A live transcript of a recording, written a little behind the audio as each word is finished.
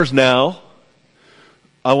Now,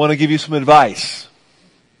 I want to give you some advice.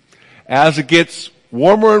 As it gets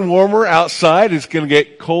warmer and warmer outside, it's going to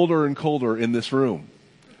get colder and colder in this room.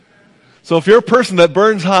 So if you're a person that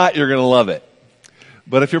burns hot, you're going to love it.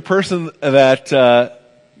 But if you're a person that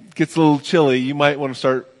gets a little chilly, you might want to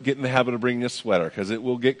start getting the habit of bringing a sweater, because it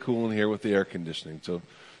will get cool in here with the air conditioning. So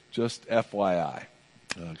just FYI,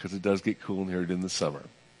 because it does get cool in here in the summer.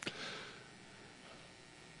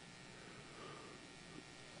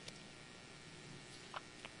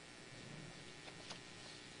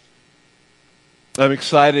 I'm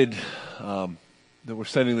excited that we're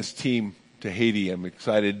sending this team to Haiti. I'm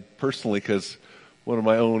excited personally because one of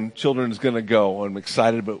my own children is going to go. I'm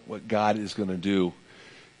excited about what God is going to do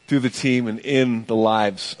through the team and in the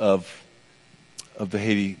lives of the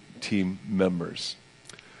Haiti team members.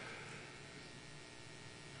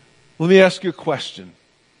 Let me ask you a question.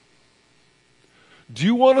 Do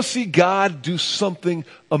you want to see God do something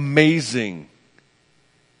amazing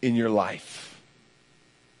in your life?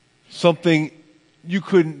 Something you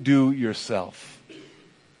couldn't do yourself?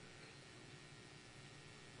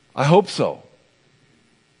 I hope so.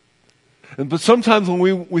 But sometimes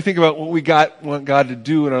when we think about what we want God to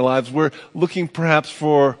do in our lives, we're looking perhaps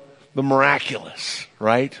for the miraculous,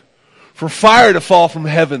 right? For fire to fall from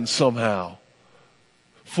heaven somehow.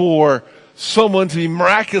 For someone to be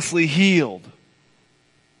miraculously healed.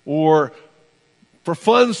 Or for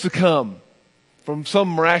funds to come from some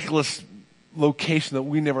miraculous location that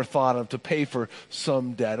we never thought of to pay for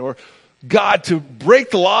some debt, or God to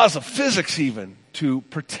break the laws of physics even to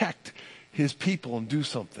protect his people and do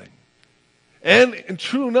something. And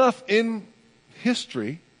true enough, in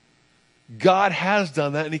history, God has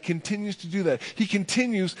done that, and he continues to do that. He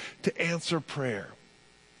continues to answer prayer.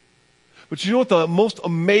 But you know what the most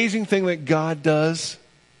amazing thing that God does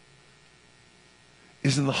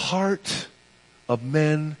is in the heart of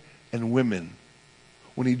men and women,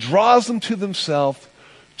 when he draws them to himself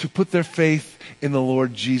to put their faith in the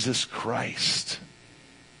Lord Jesus Christ.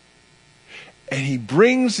 And he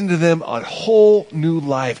brings into them a whole new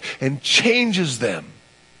life and changes them.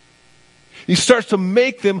 He starts to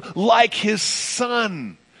make them like his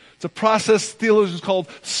Son. It's a process theologians called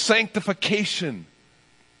sanctification.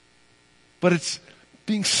 But it's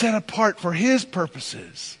being set apart for his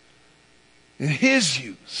purposes and his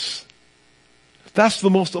use. That's the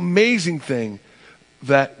most amazing thing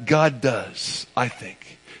that God does, I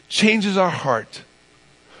think. Changes our heart,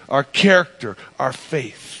 our character, our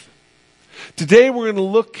faith. Today we're going to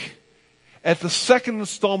look at the second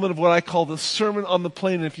installment of what I call the Sermon on the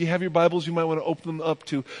Plain. And if you have your Bibles, you might want to open them up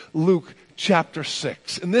to Luke chapter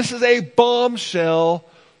 6. And this is a bombshell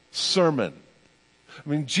sermon. I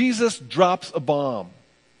mean, Jesus drops a bomb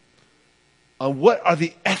on what are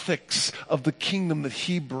the ethics of the kingdom that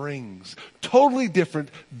he brings. Totally different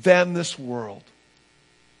than this world.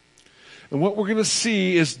 And what we're going to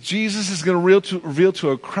see is Jesus is going to reveal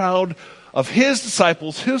to a crowd of his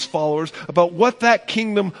disciples, his followers, about what that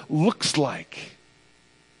kingdom looks like.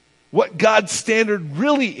 What God's standard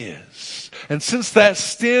really is. And since that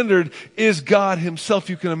standard is God himself,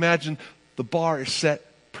 you can imagine the bar is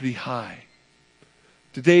set pretty high.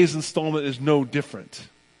 Today's installment is no different.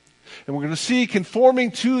 And we're going to see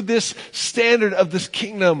conforming to this standard of this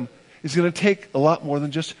kingdom is going to take a lot more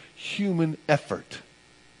than just human effort.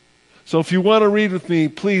 So if you want to read with me,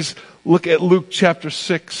 please look at Luke chapter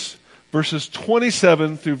 6, verses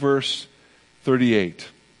 27 through verse 38.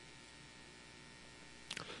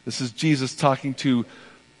 This is Jesus talking to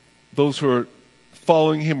those who are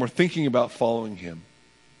following him or thinking about following him.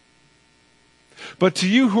 But to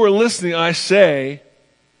you who are listening, I say,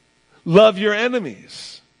 love your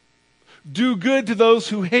enemies. Do good to those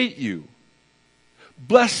who hate you.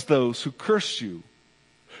 Bless those who curse you.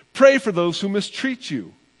 Pray for those who mistreat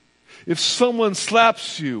you. If someone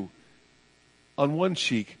slaps you on one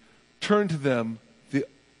cheek, turn to them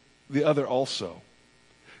the other also.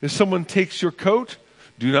 If someone takes your coat,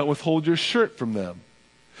 do not withhold your shirt from them.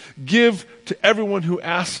 Give to everyone who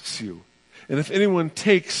asks you. And if anyone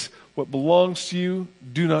takes what belongs to you,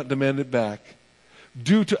 do not demand it back.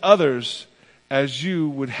 Do to others as you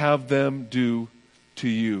would have them do to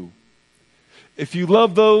you. If you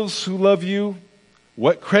love those who love you,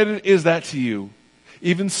 what credit is that to you?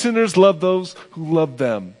 Even sinners love those who love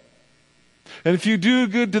them. And if you do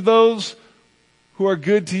good to those who are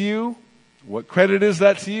good to you, what credit is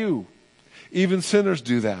that to you? Even sinners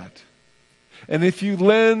do that. And if you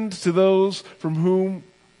lend to those from whom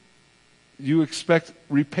you expect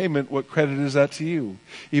repayment, what credit is that to you?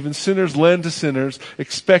 Even sinners lend to sinners,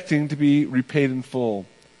 expecting to be repaid in full.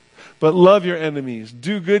 But love your enemies,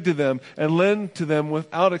 do good to them, and lend to them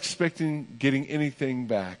without expecting getting anything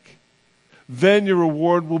back. Then your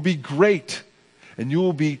reward will be great, and you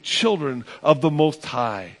will be children of the Most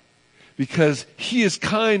High, because He is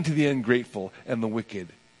kind to the ungrateful and the wicked.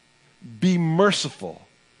 Be merciful,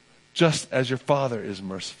 just as your Father is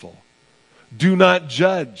merciful. Do not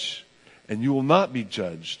judge, and you will not be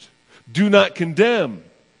judged. Do not condemn,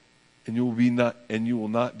 and you will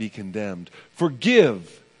not be condemned.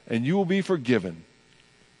 Forgive, and you will be forgiven.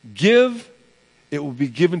 Give, it will be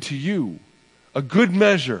given to you. A good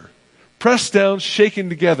measure, pressed down, shaken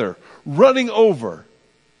together, running over,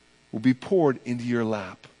 will be poured into your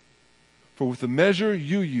lap. For with the measure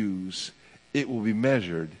you use, it will be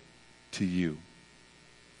measured to you.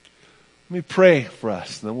 Let me pray for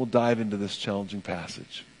us, and then we'll dive into this challenging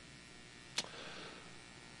passage.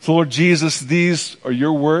 So, Lord Jesus, these are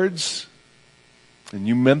your words, and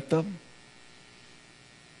you meant them.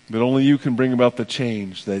 But only you can bring about the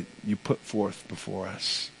change that you put forth before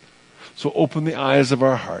us. So open the eyes of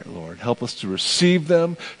our heart, Lord. Help us to receive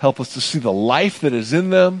them. Help us to see the life that is in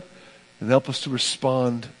them. And help us to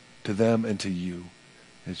respond to them and to you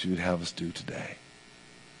as you would have us do today.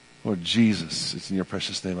 Lord Jesus, it's in your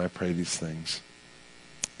precious name I pray these things.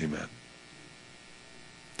 Amen.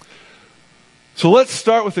 So let's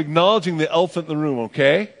start with acknowledging the elephant in the room,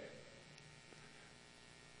 okay?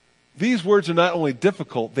 These words are not only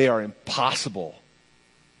difficult, they are impossible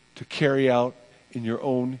to carry out in your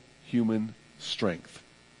own human strength.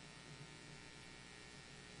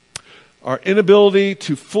 Our inability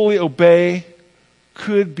to fully obey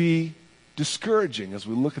could be discouraging as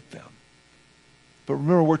we look at them. But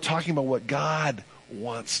remember, we're talking about what God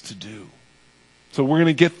wants to do. So we're going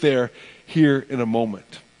to get there here in a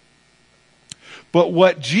moment. But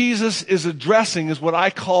what Jesus is addressing is what I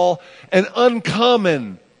call an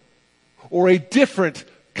uncommon or a different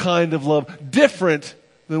kind of love, different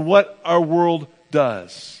than what our world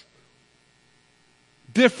does.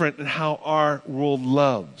 Different in how our world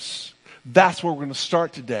loves. That's where we're going to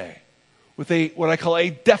start today, with what I call a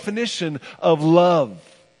definition of love.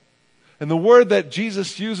 And the word that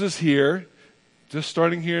Jesus uses here, just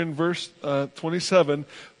starting here in verse 27,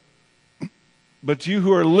 but to you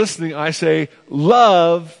who are listening, I say,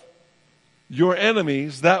 love your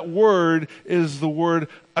enemies. That word is the word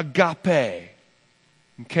agape.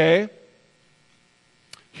 Okay?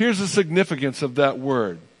 Here's the significance of that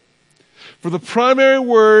word. For the primary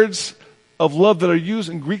words of love that are used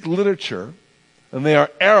in Greek literature, and they are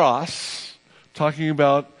eros, talking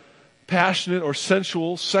about passionate or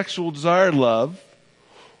sensual, sexual desired love,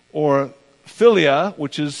 or philia,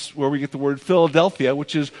 which is where we get the word Philadelphia,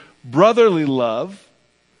 which is brotherly love,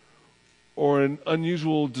 or an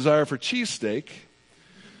unusual desire for cheesesteak.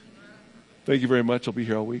 Thank you very much. I'll be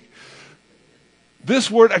here all week.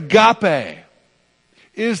 This word agape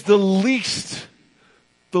is the least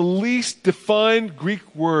defined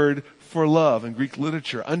Greek word for love in Greek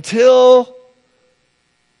literature until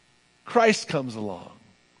Christ comes along,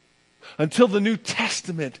 until the New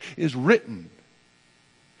Testament is written.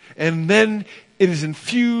 And then it is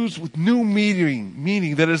infused with new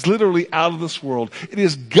meaning that is literally out of this world. It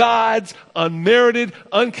is God's unmerited,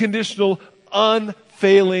 unconditional,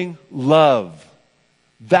 unfailing love.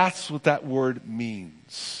 That's what that word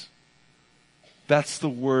means. That's the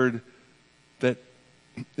word that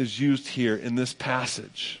is used here in this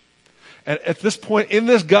passage. And at this point in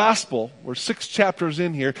this gospel, we're 6 chapters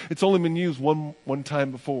in here, it's only been used one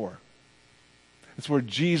time before. It's where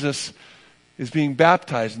Jesus is being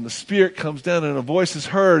baptized and the Spirit comes down and a voice is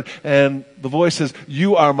heard and the voice says,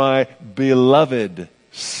 "You are my beloved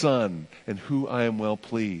Son in whom I am well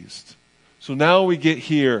pleased." So now we get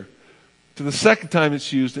here to the second time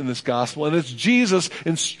it's used in this gospel, and it's Jesus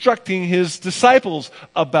instructing his disciples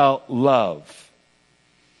about love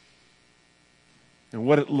and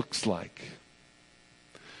what it looks like.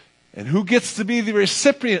 And who gets to be the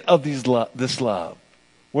recipient of this love?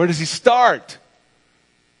 Where does he start?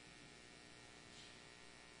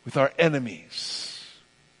 With our enemies.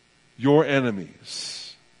 Your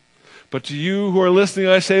enemies. But to you who are listening,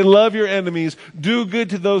 I say, love your enemies. Do good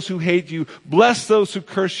to those who hate you. Bless those who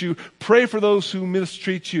curse you. Pray for those who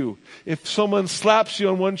mistreat you. If someone slaps you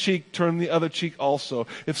on one cheek, turn the other cheek also.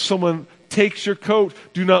 If someone takes your coat,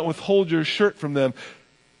 do not withhold your shirt from them.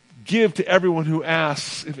 Give to everyone who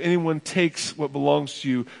asks. If anyone takes what belongs to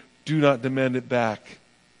you, do not demand it back.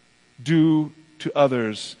 Do to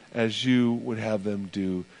others as you would have them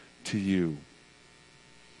do to you.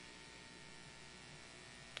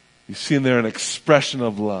 You see in there an expression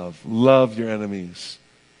of love. Love your enemies.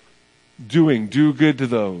 Do good to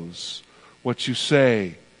those. What you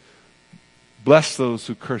say, Bless those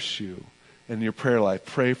who curse you. In your prayer life,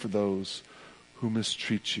 pray for those who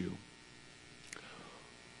mistreat you.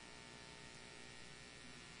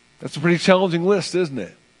 That's a pretty challenging list, isn't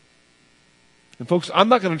it? And folks, I'm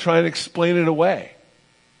not going to try and explain it away.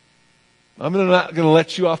 I'm not going to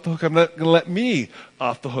let you off the hook. I'm not going to let me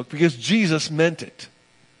off the hook because Jesus meant it.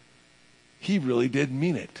 He really did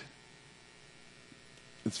mean it.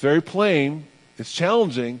 It's very plain. It's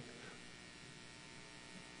challenging.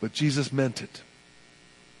 But Jesus meant it.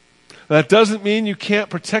 That doesn't mean you can't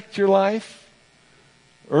protect your life.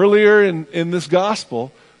 Earlier in this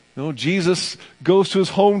gospel, Jesus goes to his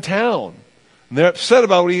hometown. And they're upset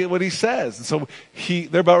about what he says. And so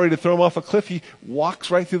they're about ready to throw him off a cliff. He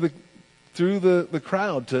walks right through the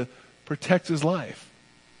crowd to protect his life.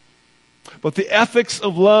 But the ethics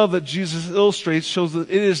of love that Jesus illustrates shows that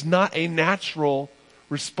it is not a natural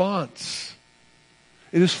response.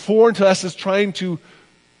 It is foreign to us as trying to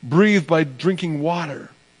breathe by drinking water.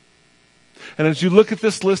 And as you look at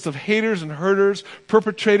this list of haters and hurters,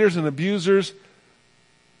 perpetrators and abusers,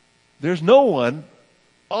 there's no one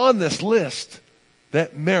on this list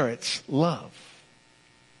that merits love.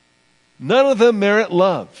 None of them merit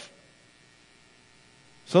love.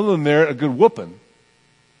 Some of them merit a good whooping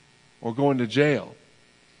or going to jail.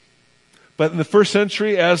 But in the first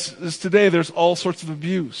century, as is today, there's all sorts of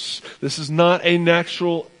abuse. This is not a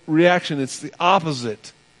natural reaction. It's the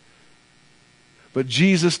opposite. But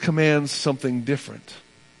Jesus commands something different.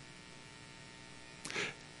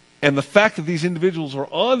 And the fact that these individuals are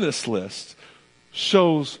on this list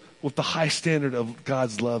shows what the high standard of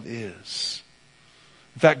God's love is.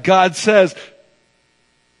 In fact, God says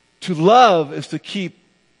to love is to keep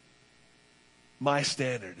my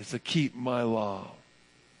standard. It's to keep my law.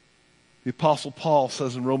 The Apostle Paul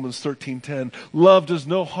says in Romans 13:10, love does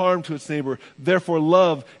no harm to its neighbor. Therefore,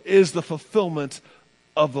 love is the fulfillment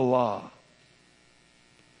of the law.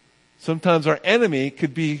 Sometimes our enemy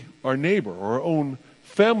could be our neighbor or our own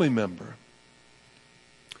family member.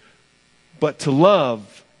 But to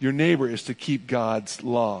love your neighbor is to keep God's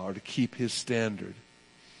law or to keep his standard.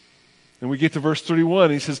 And we get to verse 31.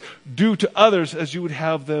 He says, do to others as you would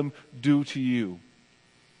have them do to you.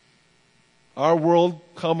 Our world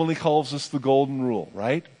commonly calls this the golden rule,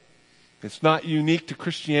 right? It's not unique to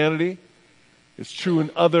Christianity. It's true in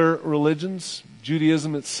other religions,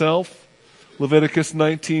 Judaism itself. Leviticus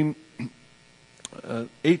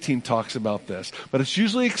 19:18 talks about this. But it's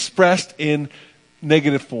usually expressed in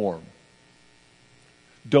negative form.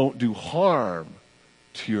 Don't do harm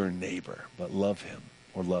to your neighbor, but love him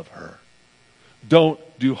or love her. Don't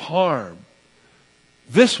do harm.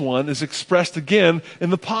 This one is expressed again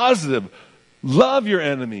in the positive. Love your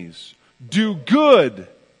enemies. Do good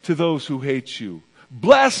to those who hate you.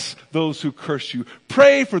 Bless those who curse you.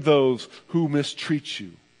 Pray for those who mistreat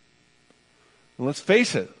you. And let's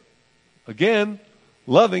face it, again,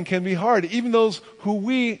 loving can be hard. Even those who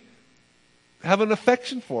we have an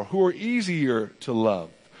affection for, who are easier to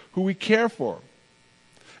love, who we care for.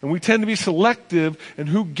 And we tend to be selective in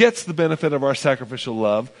who gets the benefit of our sacrificial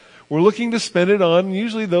love. We're looking to spend it on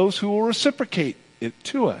usually those who will reciprocate it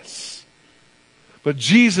to us. But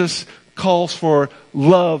Jesus calls for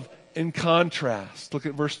love in contrast. Look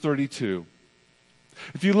at verse 32.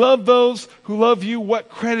 If you love those who love you, what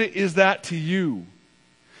credit is that to you?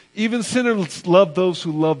 Even sinners love those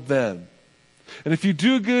who love them. And if you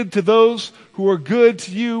do good to those who are good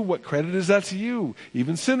to you, what credit is that to you?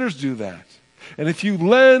 Even sinners do that. And if you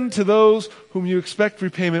lend to those whom you expect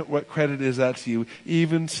repayment, what credit is that to you?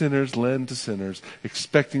 Even sinners lend to sinners,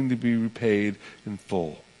 expecting to be repaid in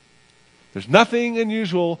full. There's nothing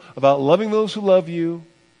unusual about loving those who love you,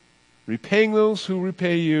 repaying those who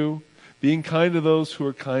repay you, being kind to those who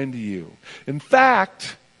are kind to you. In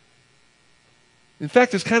fact,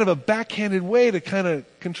 it's kind of a backhanded way to kind of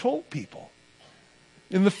control people.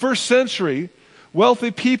 In the first century,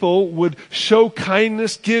 wealthy people would show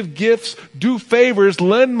kindness, give gifts, do favors,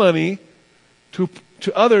 lend money to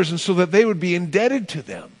others, and so that they would be indebted to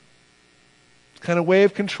them. It's kind of way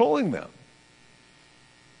of controlling them.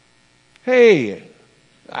 Hey,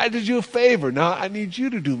 I did you a favor. Now I need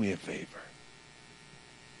you to do me a favor.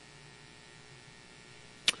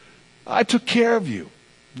 I took care of you.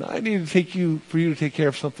 Now I need for you to take care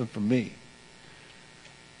of something for me.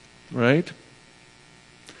 Right?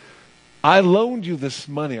 I loaned you this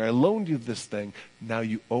money, or I loaned you this thing. Now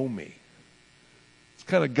you owe me. It's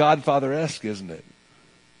kind of Godfather-esque, isn't it?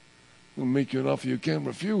 I'm going to make you an offer you can't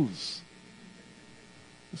refuse.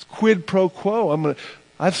 It's quid pro quo.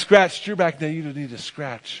 I've scratched your back, now you don't need to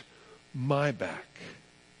scratch my back.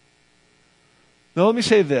 Now let me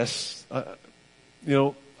say this.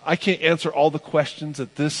 I can't answer all the questions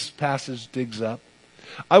that this passage digs up.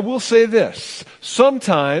 I will say this.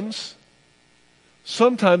 Sometimes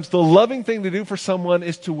the loving thing to do for someone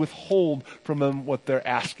is to withhold from them what they're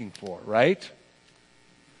asking for, right?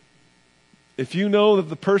 If you know that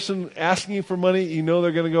the person asking you for money, you know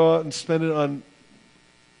they're going to go out and spend it on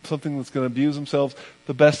something that's going to abuse themselves,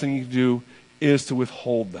 the best thing you can do is to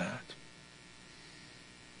withhold that.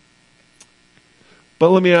 But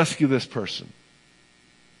let me ask you this, person.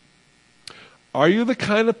 Are you the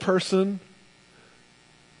kind of person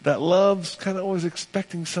that loves kind of always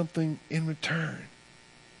expecting something in return?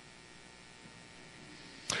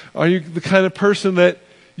 Are you the kind of person that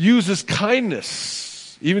uses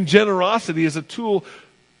kindness, even generosity, as a tool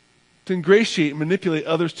to ingratiate and manipulate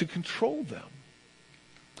others to control them?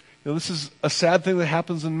 You know, this is a sad thing that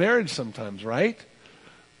happens in marriage sometimes, right?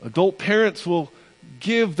 Adult parents will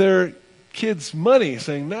give their kids money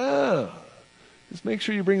saying, nah, just make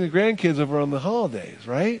sure you bring the grandkids over on the holidays,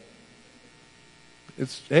 right?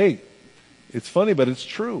 It's funny, but it's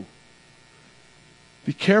true.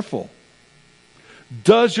 Be careful.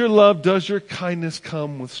 Does your love, does your kindness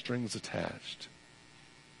come with strings attached?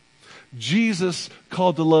 Jesus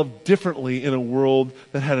called to love differently in a world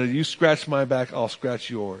that had a you scratch my back, I'll scratch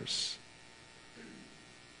yours.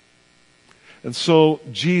 And so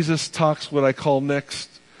Jesus talks what I call next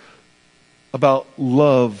about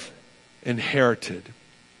love inherited.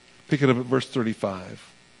 Pick it up at verse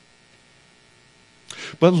 35.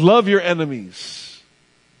 But love your enemies.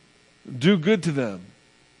 Do good to them.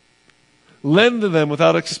 Lend to them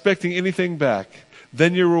without expecting anything back.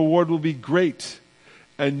 Then your reward will be great,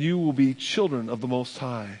 and you will be children of the Most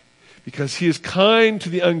High. Because He is kind to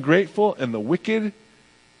the ungrateful and the wicked.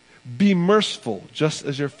 Be merciful, just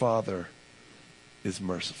as your Father is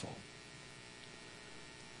merciful.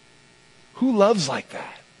 Who loves like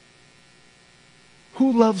that?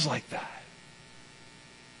 Who loves like that?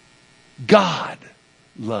 God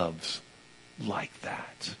loves like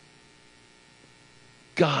that.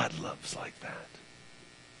 God loves like that.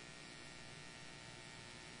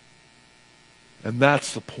 And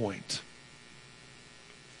that's the point.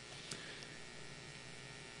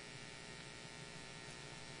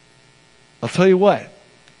 I'll tell you what.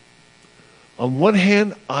 On one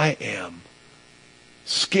hand, I am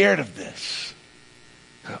scared of this.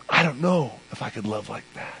 I don't know if I could love like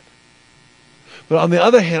that. But on the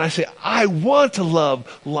other hand, I say, I want to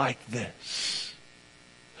love like this.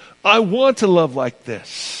 I want to love like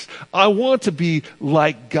this. I want to be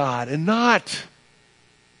like God and not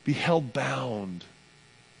be held bound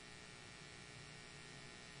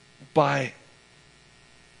by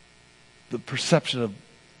the perception of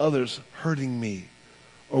others hurting me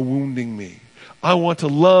or wounding me. I want to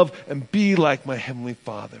love and be like my Heavenly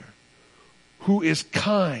Father, who is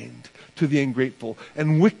kind to the ungrateful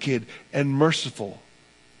and wicked and merciful.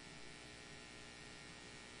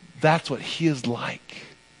 That's what He is like.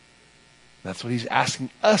 That's what He's asking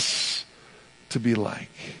us to be like.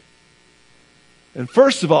 And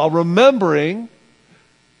first of all, remembering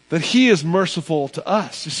that He is merciful to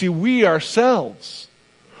us. You see, we ourselves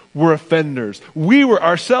were offenders. We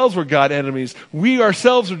ourselves were God enemies. We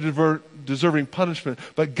ourselves are deserving punishment.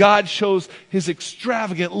 But God shows His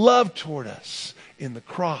extravagant love toward us in the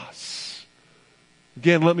cross.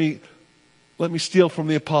 Again, let me steal from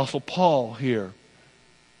the Apostle Paul here.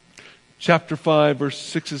 Chapter 5, verse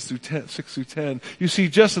 6 through 10. You see,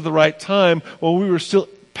 just at the right time, while we were still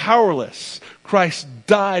powerless, Christ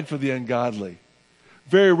died for the ungodly.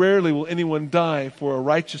 Very rarely will anyone die for a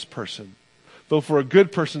righteous person, though for a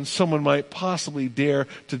good person, someone might possibly dare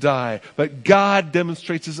to die. But God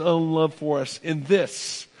demonstrates His own love for us in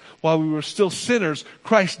this. While we were still sinners,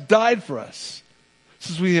 Christ died for us.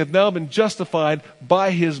 Since we have now been justified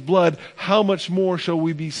by His blood, how much more shall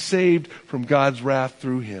we be saved from God's wrath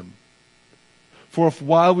through Him? For if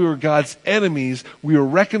while we were God's enemies, we were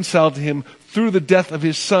reconciled to Him through the death of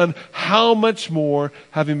His Son, how much more,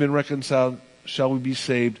 having been reconciled, shall we be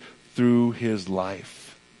saved through His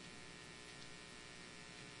life?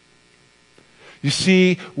 You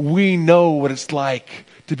see, we know what it's like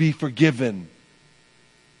to be forgiven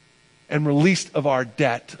and released of our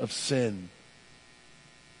debt of sin.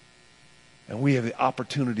 And we have the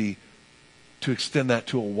opportunity to extend that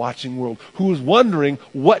to a watching world who is wondering,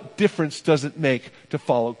 what difference does it make to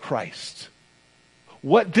follow Christ?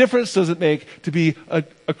 What difference does it make to be a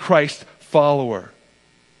Christ follower?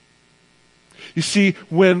 You see,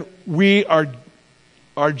 when we are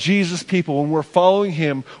Jesus people, when we're following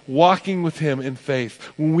Him, walking with Him in faith,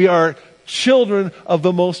 when we are children of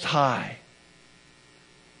the Most High,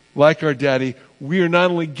 like our Daddy, we are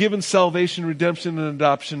not only given salvation, redemption, and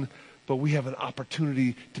adoption, but we have an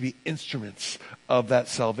opportunity to be instruments of that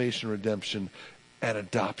salvation, redemption, and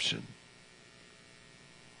adoption.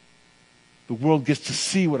 The world gets to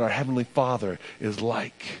see what our Heavenly Father is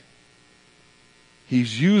like.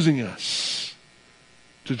 He's using us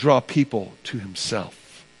to draw people to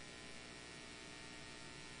Himself.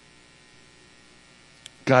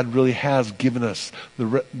 God really has given us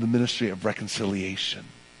the ministry of reconciliation.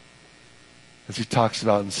 As He talks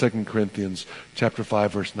about in 2 Corinthians chapter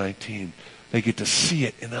 5, verse 19. They get to see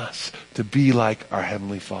it in us, to be like our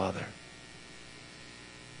Heavenly Father.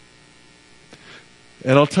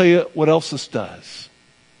 And I'll tell you what else this does.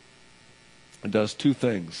 It does two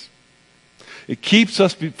things. It keeps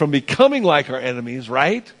us from becoming like our enemies,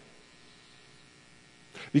 right?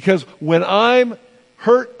 Because when I'm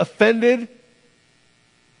hurt, offended,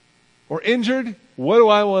 or injured, what do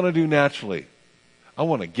I want to do naturally? I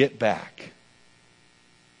want to get back.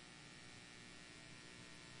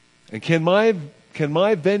 And can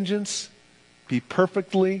my vengeance be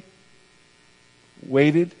perfectly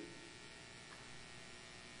weighted?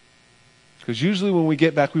 Because usually when we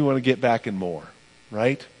get back, we want to get back and more,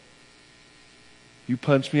 right? You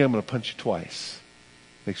punch me, I'm going to punch you twice.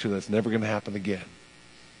 Make sure that's never going to happen again.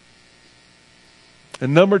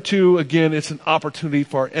 And number two, again, it's an opportunity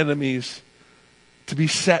for our enemies to be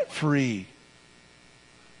set free.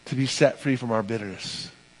 To be set free from our bitterness.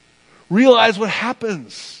 Realize what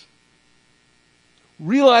happens.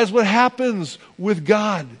 Realize what happens with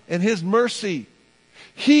God and His mercy.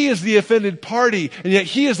 He is the offended party, and yet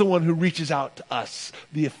He is the one who reaches out to us,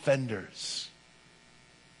 the offenders.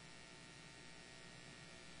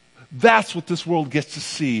 That's what this world gets to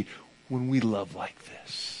see when we love like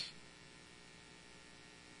this.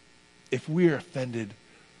 If we're offended,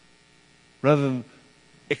 rather than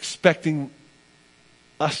expecting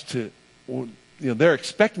us to, or they're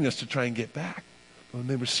expecting us to try and get back. But when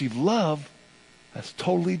they receive love, that's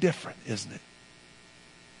totally different, isn't it?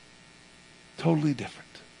 Totally different.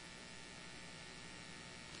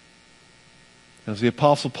 As the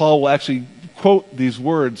Apostle Paul will actually quote these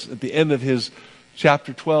words at the end of his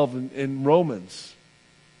chapter 12 in Romans.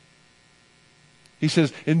 He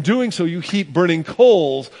says, in doing so, you heap burning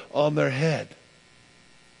coals on their head.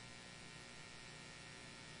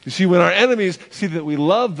 You see, when our enemies see that we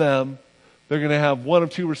love them, they're going to have one of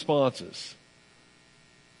two responses.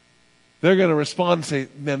 They're going to respond and say,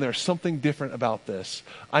 man, there's something different about this.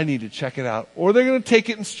 I need to check it out. Or they're going to take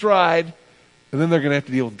it in stride, and then they're going to have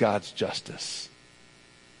to deal with God's justice.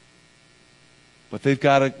 But they've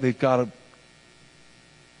got to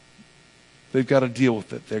deal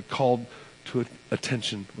with it. They're called to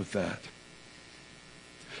attention with that.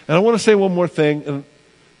 And I want to say one more thing, and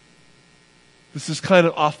this is kind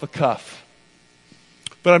of off the cuff.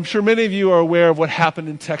 But I'm sure many of you are aware of what happened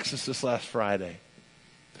in Texas this last Friday.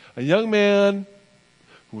 A young man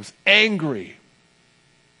who was angry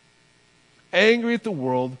at the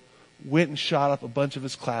world, went and shot up a bunch of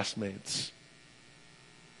his classmates.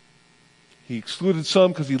 He excluded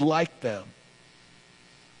some because he liked them.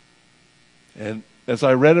 And as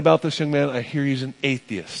I read about this young man, I hear he's an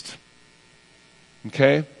atheist.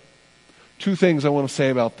 Okay? Two things I want to say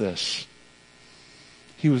about this.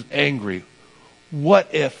 He was angry.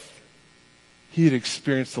 What if he had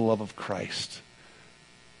experienced the love of Christ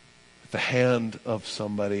at the hand of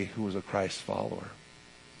somebody who was a Christ follower?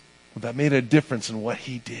 Well, that made a difference in what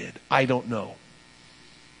he did. I don't know.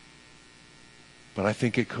 But I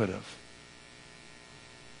think it could have.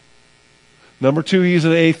 Number two, he's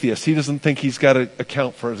an atheist. He doesn't think he's got to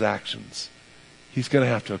account for his actions. He's going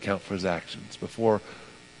to have to account for his actions before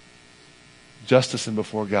justice and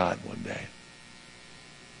before God one day.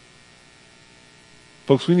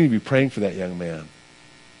 Folks, we need to be praying for that young man.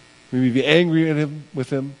 We need to be angry at him,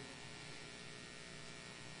 with him.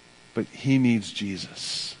 But he needs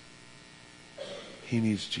Jesus. He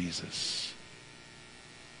needs Jesus.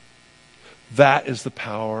 That is the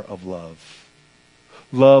power of love.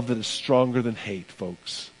 Love that is stronger than hate,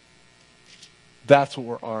 folks. That's what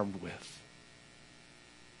we're armed with.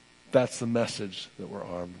 That's the message that we're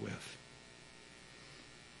armed with.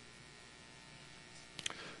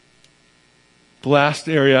 The last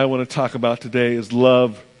area I want to talk about today is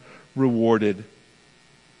love rewarded.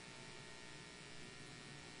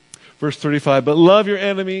 Verse 35, but love your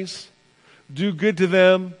enemies, do good to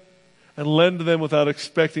them, and lend to them without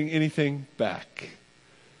expecting anything back.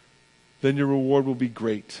 Then your reward will be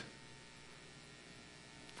great.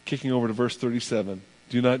 Kicking over to verse 37.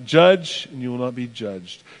 Do not judge, and you will not be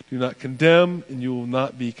judged. Do not condemn, and you will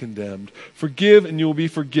not be condemned. Forgive, and you will be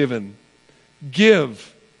forgiven.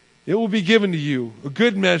 Give, it will be given to you. A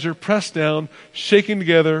good measure, pressed down, shaken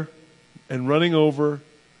together, and running over,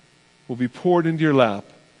 will be poured into your lap.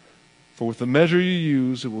 For with the measure you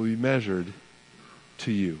use, it will be measured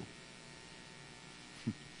to you.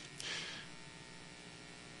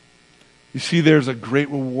 You see, there's a great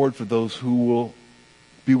reward for those who will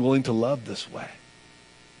be willing to love this way.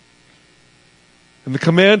 And the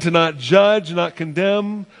command to not judge, not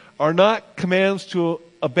condemn, are not commands to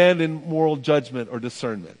abandon moral judgment or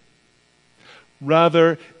discernment.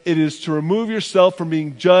 Rather, it is to remove yourself from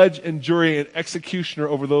being judge and jury and executioner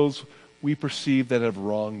over those we perceive that have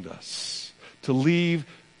wronged us. To leave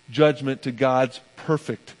judgment to God's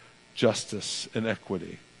perfect justice and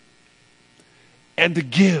equity. And to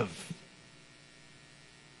give.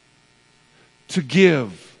 To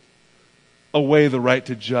give away the right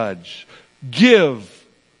to judge. Give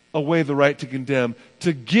away the right to condemn.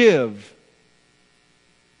 To give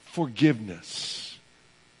forgiveness.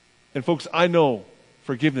 And folks, I know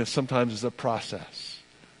forgiveness sometimes is a process.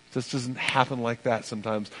 This doesn't happen like that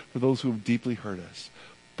sometimes for those who have deeply hurt us.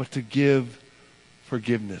 But to give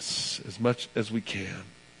forgiveness as much as we can.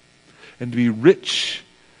 And to be rich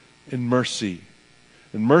in mercy.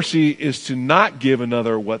 And mercy is to not give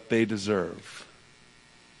another what they deserve.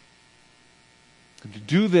 And to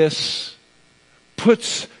do this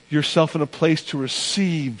puts yourself in a place to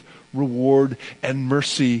receive reward and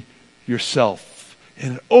mercy yourself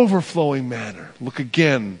in an overflowing manner. Look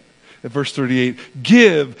again at verse 38.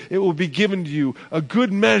 Give, it will be given to you, a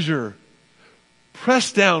good measure,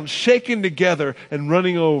 pressed down, shaken together, and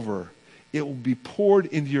running over. It will be poured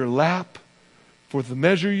into your lap, for the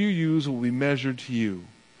measure you use will be measured to you.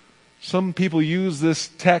 Some people use this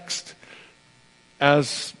text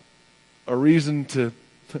as a reason to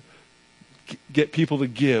get people to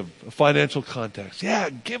give, a financial context. Yeah,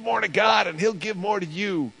 give more to God and He'll give more to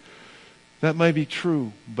you. That might be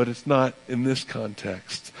true, but it's not in this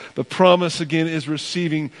context. The promise, again, is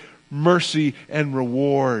receiving mercy and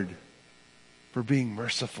reward for being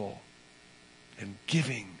merciful and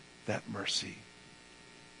giving that mercy.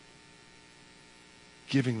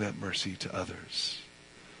 Giving that mercy to others.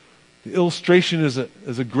 The illustration is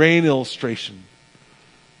a grain illustration.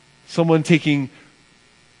 Someone taking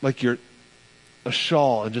a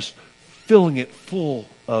shawl and just filling it full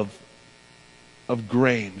of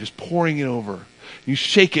grain, just pouring it over. You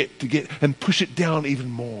shake it and push it down even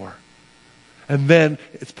more. And then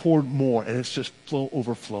it's poured more and it's just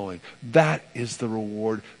overflowing. That is the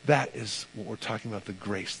reward. That is what we're talking about, the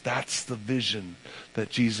grace. That's the vision that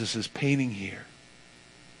Jesus is painting here.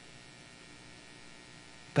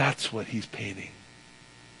 That's what He's painting.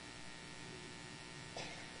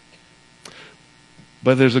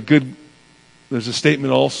 But there's a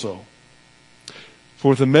statement also.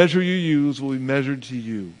 For the measure you use will be measured to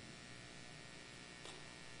you.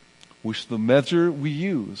 Which the measure we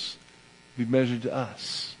use will be measured to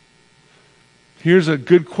us. Here's a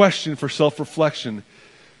good question for self-reflection.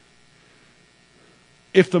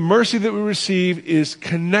 If the mercy that we receive is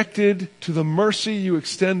connected to the mercy you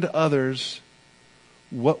extend to others,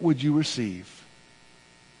 what would you receive?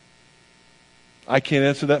 I can't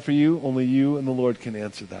answer that for you. Only you and the Lord can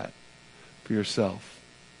answer that for yourself.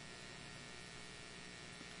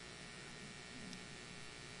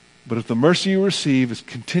 But if the mercy you receive is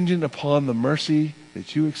contingent upon the mercy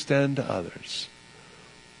that you extend to others,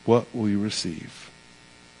 what will you receive?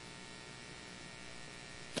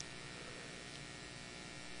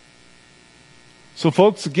 So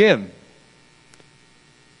folks, again,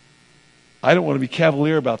 I don't want to be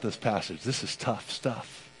cavalier about this passage. This is tough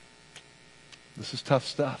stuff. This is tough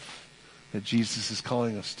stuff that Jesus is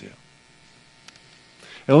calling us to.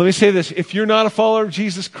 And let me say this. If you're not a follower of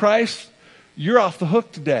Jesus Christ, you're off the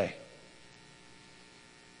hook today.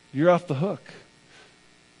 You're off the hook.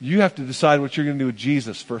 You have to decide what you're going to do with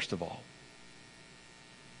Jesus first of all.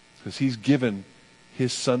 Because He's given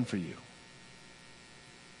His Son for you.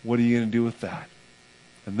 What are you going to do with that?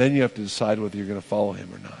 And then you have to decide whether you're going to follow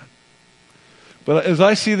Him or not. But as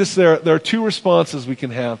I see this, there are two responses we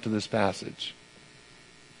can have to this passage.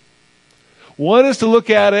 One is to look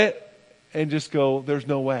at it and just go, there's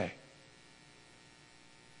no way.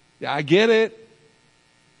 Yeah, I get it,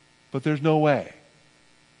 but there's no way.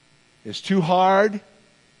 It's too hard.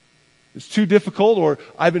 It's too difficult, or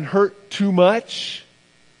I've been hurt too much.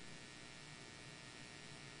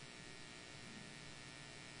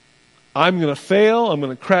 I'm going to fail. I'm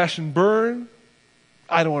going to crash and burn.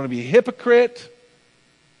 I don't want to be a hypocrite.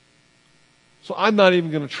 So I'm not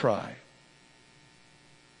even going to try.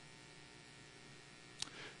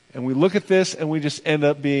 And we look at this and we just end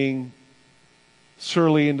up being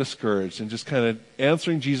surly and discouraged and just kind of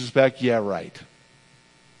answering Jesus back, yeah, right.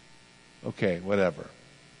 Okay, whatever.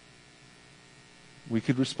 We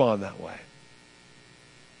could respond that way.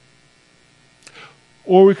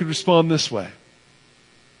 Or we could respond this way.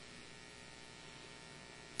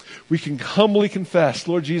 We can humbly confess,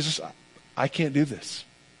 Lord Jesus, I can't do this.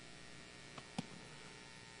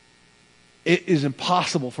 It is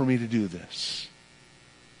impossible for me to do this.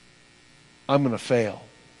 I'm going to fail.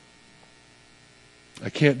 I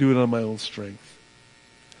can't do it on my own strength.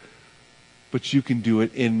 But you can do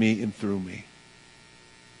it in me and through me.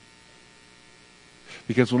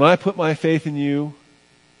 Because when I put my faith in you,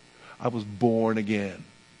 I was born again.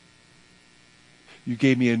 You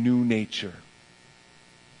gave me a new nature.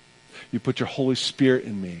 You put your Holy Spirit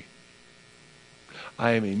in me.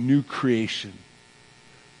 I am a new creation.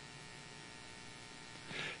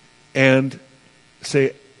 And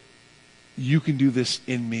say, you can do this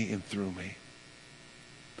in me and through me.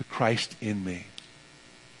 The Christ in me.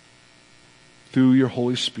 Through your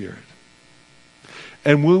Holy Spirit.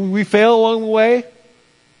 And will we fail along the way?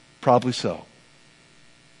 Probably so.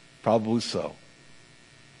 Probably so.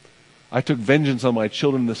 I took vengeance on my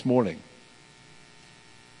children this morning.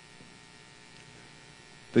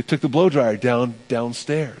 They took the blow dryer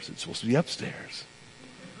downstairs. It's supposed to be upstairs.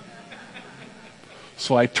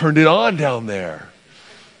 So I turned it on down there,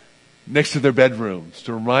 next to their bedrooms,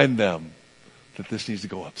 to remind them that this needs to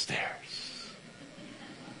go upstairs.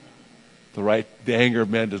 The anger of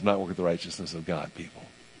man does not work with the righteousness of God, people.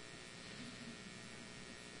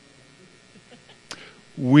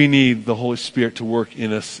 We need the Holy Spirit to work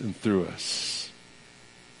in us and through us.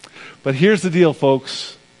 But here's the deal,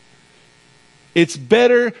 folks. It's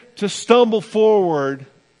better to stumble forward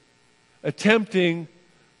attempting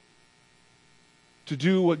to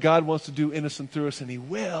do what God wants to do in us and through us, and He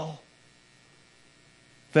will,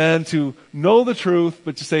 than to know the truth,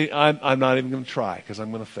 but to say, I'm not even going to try because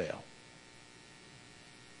I'm going to fail.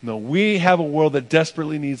 No, we have a world that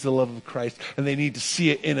desperately needs the love of Christ, and they need to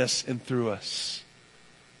see it in us and through us.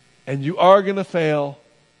 And you are going to fail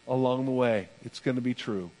along the way. It's going to be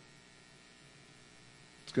true.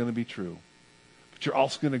 It's going to be true. But you're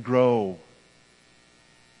also going to grow.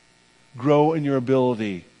 Grow in your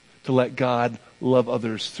ability to let God love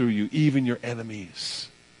others through you, even your enemies.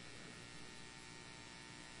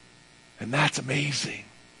 And that's amazing.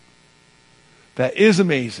 That is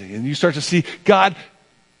amazing. And you start to see, God,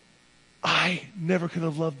 I never could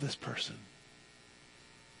have loved this person.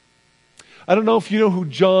 I don't know if you know who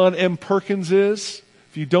John M. Perkins is.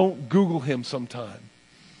 If you don't, Google him sometime.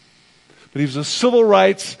 But he was a civil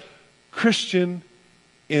rights Christian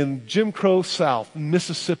in Jim Crow South, in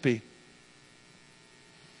Mississippi.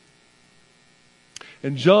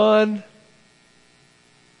 And John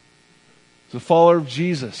was a follower of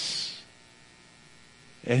Jesus.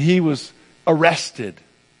 And he was arrested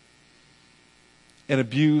and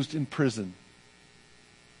abused in prison.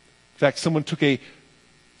 In fact, someone took a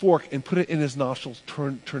fork and put it in his nostrils,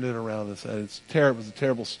 turned it around, and said, it was a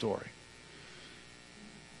terrible story.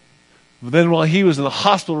 But then while he was in the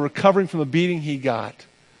hospital recovering from the beating he got,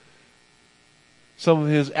 some of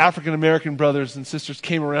his African American brothers and sisters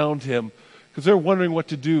came around him because they're wondering what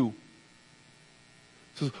to do.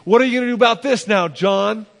 He says, what are you going to do about this now,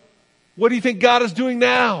 John? What do you think God is doing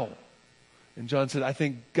now? And John said, I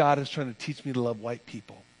think God is trying to teach me to love white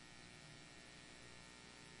people.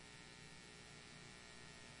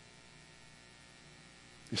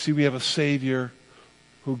 You see, we have a Savior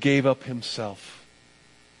who gave up himself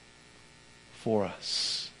for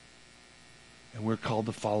us. And we're called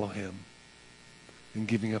to follow him in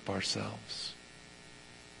giving up ourselves.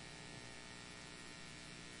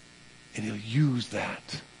 And he'll use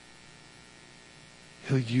that.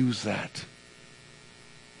 He'll use that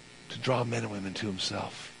to draw men and women to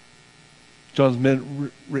himself. John's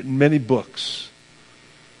written many books.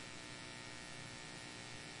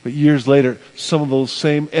 But years later, some of those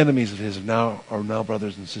same enemies of his are now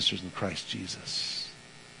brothers and sisters in Christ Jesus.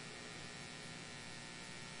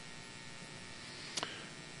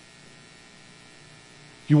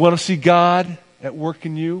 You want to see God at work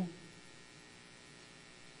in you?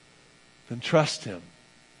 Then trust him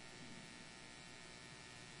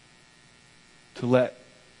to let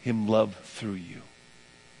him love through you.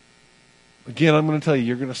 Again, I'm going to tell you,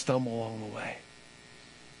 you're going to stumble along the way.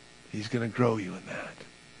 He's going to grow you in that.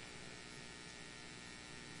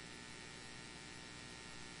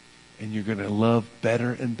 And you're going to love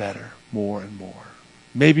better and better, more and more.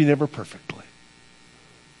 Maybe never perfectly.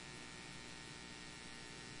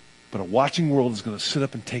 But a watching world is going to sit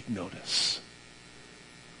up and take notice.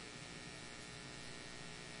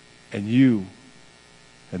 And you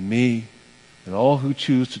and me and all who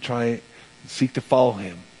choose to try and seek to follow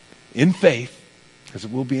him in faith, because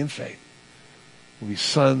it will be in faith, will be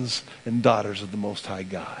sons and daughters of the Most High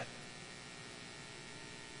God.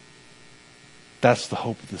 That's the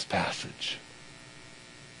hope of this passage.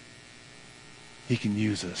 He can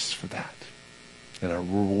use us for that. And our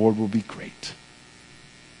reward will be great.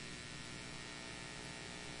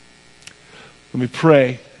 Let me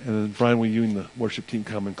pray, and then Brian, will you and the worship team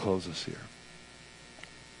come and close us here?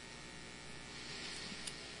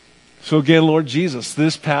 So again, Lord Jesus,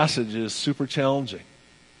 this passage is super challenging.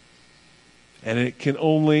 And it can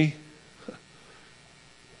only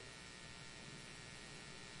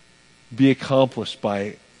be accomplished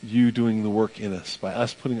by you doing the work in us, by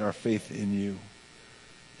us putting our faith in you.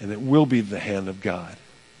 And it will be the hand of God.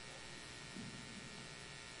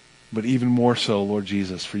 But even more so, Lord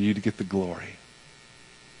Jesus, for you to get the glory.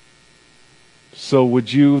 So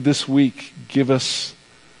would you this week give us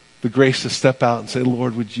the grace to step out and say,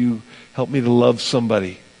 Lord, would you help me to love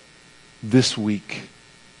somebody this week,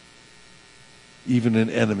 even an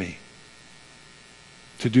enemy,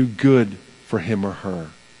 to do good for him or her,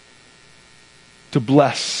 to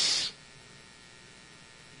bless,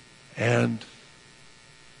 and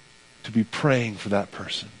to be praying for that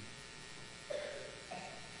person.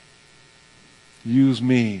 Use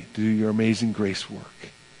me to do your amazing grace work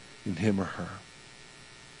in him or her.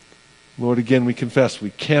 Lord, again, we confess we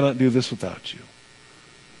cannot do this without you.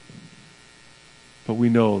 But we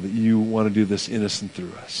know that you want to do this in us and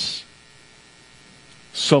through us.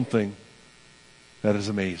 Something that is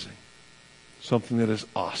amazing. Something that is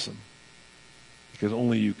awesome. Because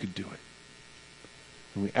only you could do it.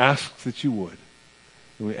 And we ask that you would.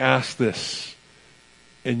 And we ask this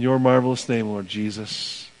in your marvelous name, Lord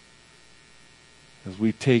Jesus, as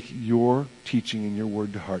we take your teaching and your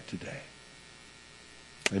word to heart today.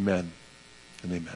 Amen and amen.